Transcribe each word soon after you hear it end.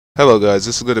Hello guys,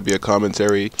 this is going to be a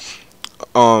commentary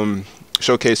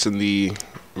showcasing the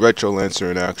Retro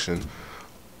Lancer in action.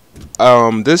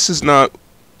 This is not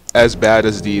as bad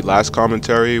as the last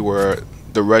commentary where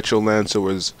the Retro Lancer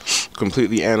was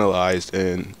completely analyzed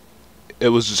and it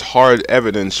was just hard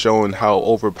evidence showing how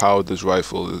overpowered this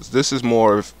rifle is. This is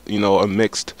more of, a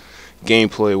mixed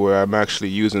gameplay where I'm actually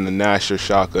using the Nasher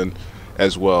shotgun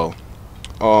as well.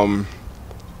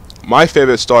 My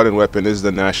favorite starting weapon is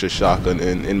the Nasher shotgun,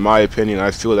 and in my opinion,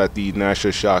 I feel that the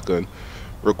Nasher shotgun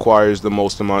requires the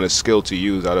most amount of skill to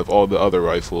use out of all the other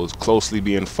rifles, closely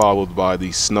being followed by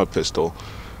the snub pistol.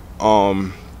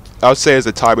 I would say it's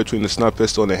a tie between the snub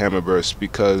pistol and the hammer burst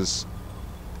because,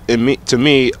 to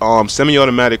me,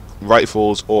 semi-automatic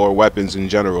rifles or weapons in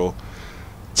general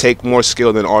take more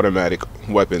skill than automatic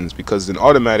weapons, because an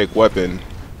automatic weapon,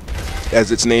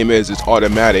 as its name is, it's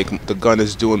automatic. The gun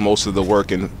is doing most of the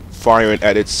work and firing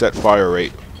at its set fire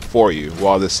rate for you,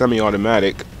 while the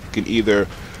semi-automatic can either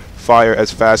fire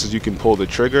as fast as you can pull the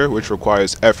trigger, which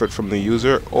requires effort from the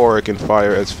user, or it can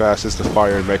fire as fast as the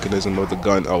firing mechanism of the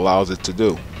gun allows it to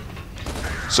do.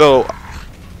 So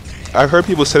I've heard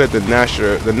people say that the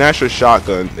Nasher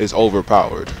shotgun is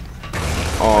overpowered.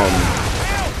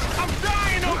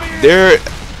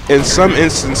 In some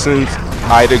instances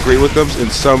I'd agree with them.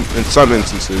 In some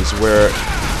instances where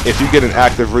if you get an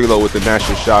active reload with the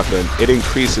Nasher shotgun, it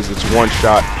increases its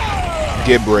one-shot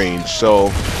gib range. So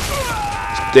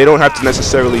they don't have to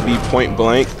necessarily be point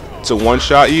blank to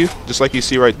one-shot you, just like you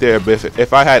see right there. But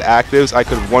if I had actives, I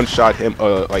could one-shot him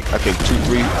like I think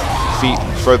 2-3 feet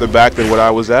further back than what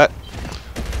I was at.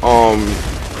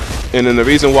 And then the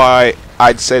reason why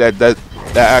I'd say that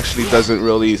actually doesn't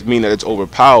really mean that it's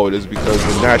overpowered is because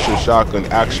the Nasher shotgun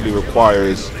actually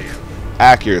requires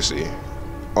accuracy.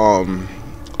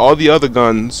 All the other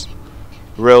guns,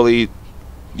 really,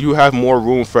 you have more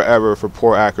room for error for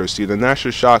poor accuracy. The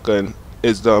Nasher shotgun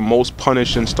is the most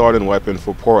punishing starting weapon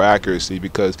for poor accuracy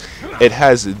because it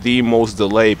has the most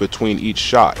delay between each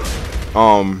shot.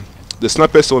 The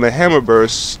snub pistol and the hammer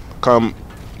burst come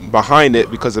behind it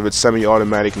because of its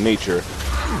semi-automatic nature.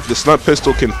 The snub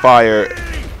pistol can fire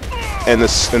and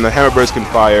the hammer burst can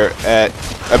fire at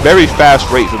a very fast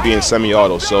rate for being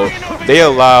semi-auto, so they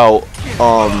allow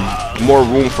more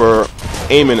room for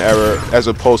aiming error as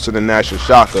opposed to the Nasher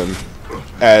shotgun,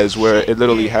 as where it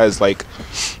literally has like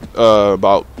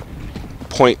about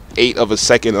 0.8 of a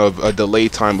second of a delay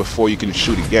time before you can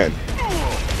shoot again.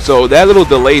 So that little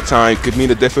delay time could mean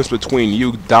the difference between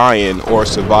you dying or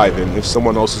surviving if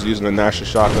someone else is using a Nasher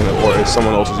shotgun or if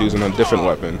someone else is using a different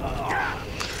weapon.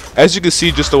 As you can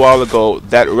see just a while ago,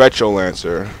 that Retro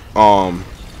Lancer,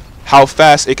 how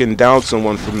fast it can down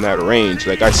someone from that range,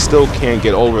 like I still can't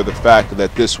get over the fact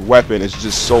that this weapon is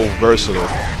just so versatile.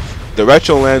 The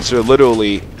Retro Lancer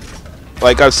literally,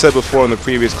 like I've said before in the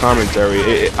previous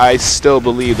commentary, I still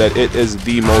believe that it is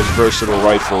the most versatile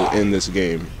rifle in this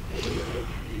game.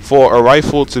 For a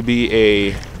rifle to be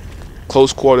a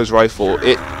close quarters rifle,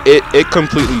 it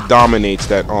completely dominates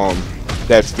that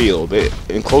field.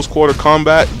 In close quarter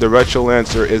combat, the Retro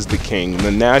Lancer is the king. The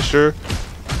Nasher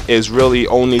is really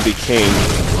only the king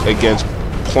against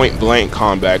point blank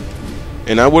combat,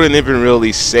 and I wouldn't even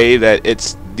really say that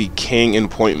it's the king in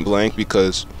point blank,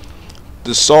 because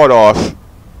the sawed off,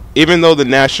 even though the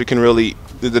Nasher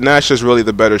is really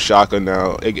the better shotgun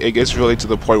now, it gets really to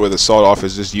the point where the sawed off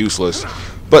is just useless.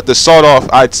 But the sawed off,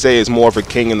 I'd say, is more of a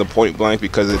king in the point blank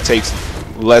because it takes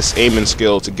less aiming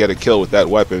skill to get a kill with that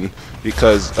weapon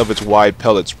because of its wide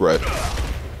pellet spread.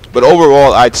 But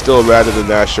overall, I'd still rather the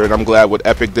Nasher, and I'm glad what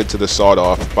Epic did to the sawed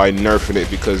off by nerfing it,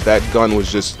 because that gun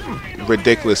was just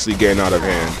ridiculously getting out of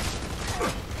hand.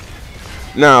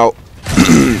 Now,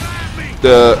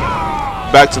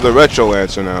 back to the Retro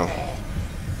Lancer now.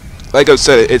 Like I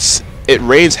said, it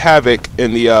rains havoc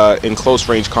in the in close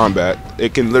range combat.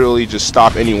 It can literally just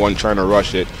stop anyone trying to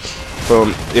rush it.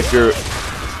 From if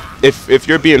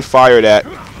you're being fired at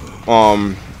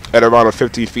around a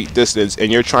 50 feet distance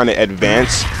and you're trying to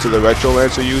advance to the Retro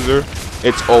Lancer user,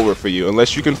 it's over for you.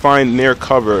 Unless you can find near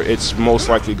cover, it's most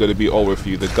likely going to be over for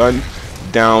you. The gun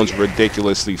downs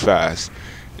ridiculously fast.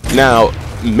 Now,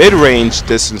 mid-range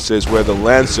distances where the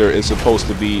Lancer is supposed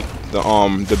to be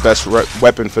the best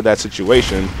weapon for that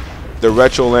situation, the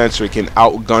Retro Lancer can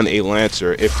outgun a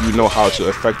Lancer if you know how to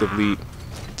effectively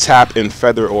tap and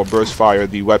feather or burst fire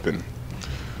the weapon.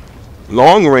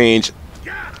 Long range,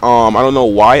 I don't know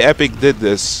why Epic did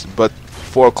this, but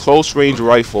for a close range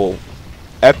rifle,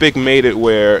 Epic made it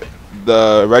where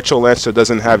the Retro Lancer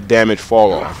doesn't have damage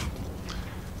fall off.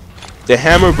 The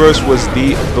hammer burst was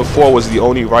the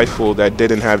only rifle that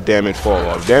didn't have damage fall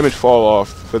off. Damage fall off,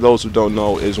 for those who don't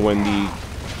know, is when the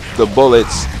the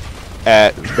bullets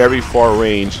at very far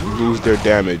range lose their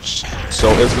damage. So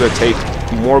it's going to take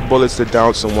more bullets to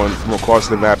down someone from across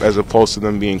the map as opposed to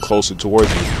them being closer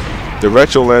towards you. The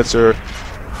Retro Lancer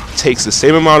takes the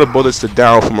same amount of bullets to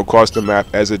down from across the map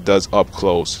as it does up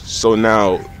close. So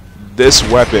now this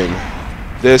weapon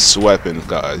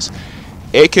guys,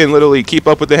 it can literally keep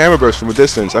up with the Hammer Burst from a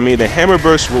distance. I mean, the Hammer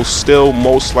Burst will still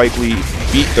most likely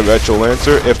beat the Retro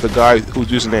Lancer if the guy who's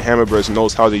using the Hammer Burst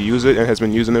knows how to use it and has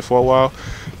been using it for a while,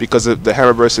 because of the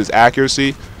Hammer Burst is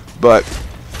accuracy, but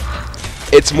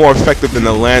it's more effective than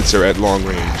the Lancer at long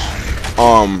range.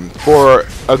 For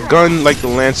a gun like the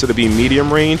Lancer to be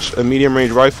medium range, a medium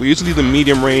range rifle, usually the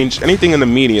medium range, anything in the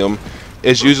medium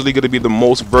is usually going to be the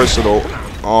most versatile,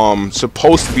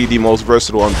 supposed to be the most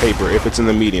versatile on paper if it's in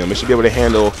the medium. It should be able to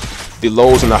handle the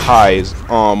lows and the highs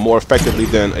more effectively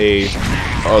than a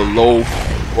low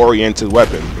oriented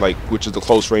weapon, like which is the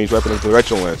close range weapon of the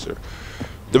Retro Lancer.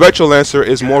 The Retro Lancer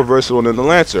is more versatile than the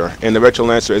Lancer, and the Retro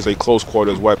Lancer is a close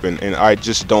quarters weapon, and I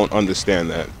just don't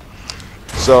understand that.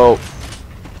 So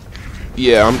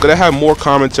yeah, I'm gonna have more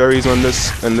commentaries on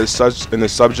this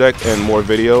subject and more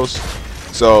videos.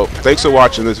 So thanks for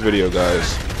watching this video,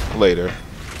 guys. Later.